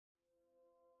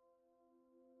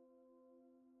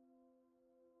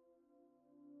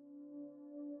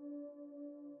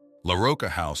La Roca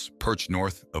House, perched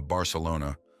north of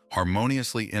Barcelona,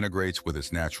 harmoniously integrates with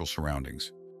its natural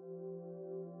surroundings.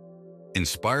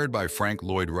 Inspired by Frank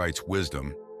Lloyd Wright's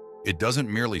wisdom, it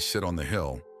doesn't merely sit on the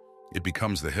hill, it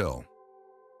becomes the hill.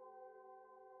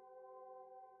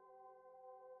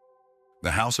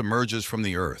 The house emerges from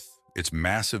the earth, its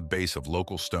massive base of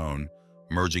local stone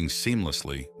merging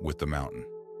seamlessly with the mountain.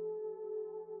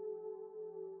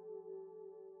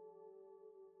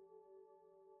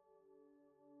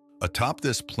 Atop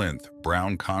this plinth,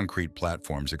 brown concrete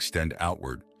platforms extend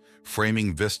outward,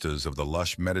 framing vistas of the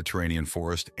lush Mediterranean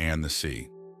forest and the sea.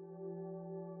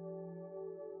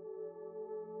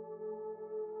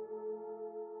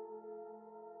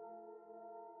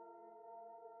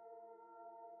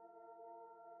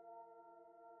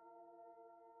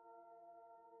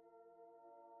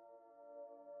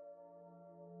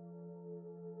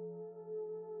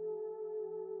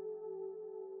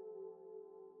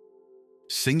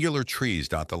 Singular trees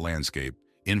dot the landscape,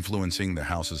 influencing the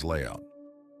house's layout.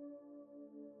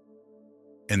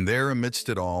 And there, amidst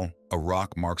it all, a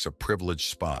rock marks a privileged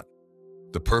spot,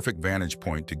 the perfect vantage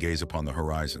point to gaze upon the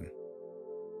horizon.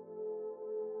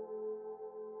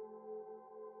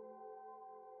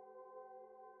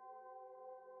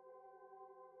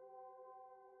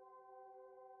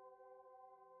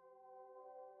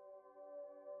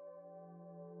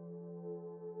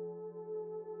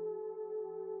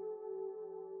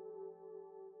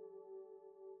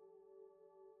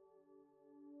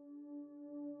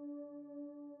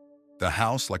 The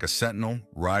house, like a sentinel,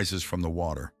 rises from the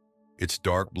water, its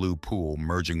dark blue pool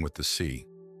merging with the sea.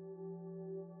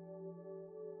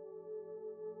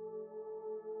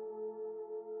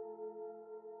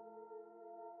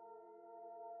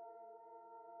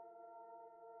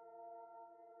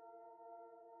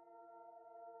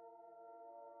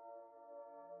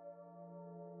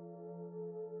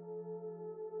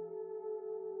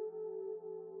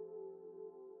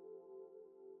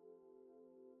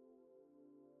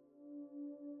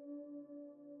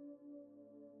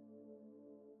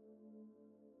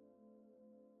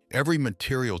 Every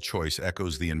material choice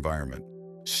echoes the environment.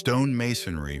 Stone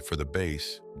masonry for the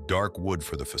base, dark wood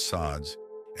for the facades,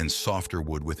 and softer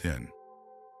wood within.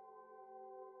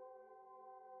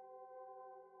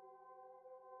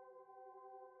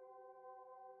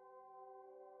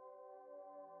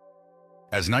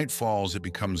 As night falls, it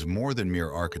becomes more than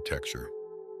mere architecture.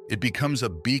 It becomes a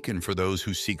beacon for those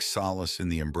who seek solace in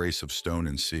the embrace of stone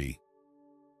and sea.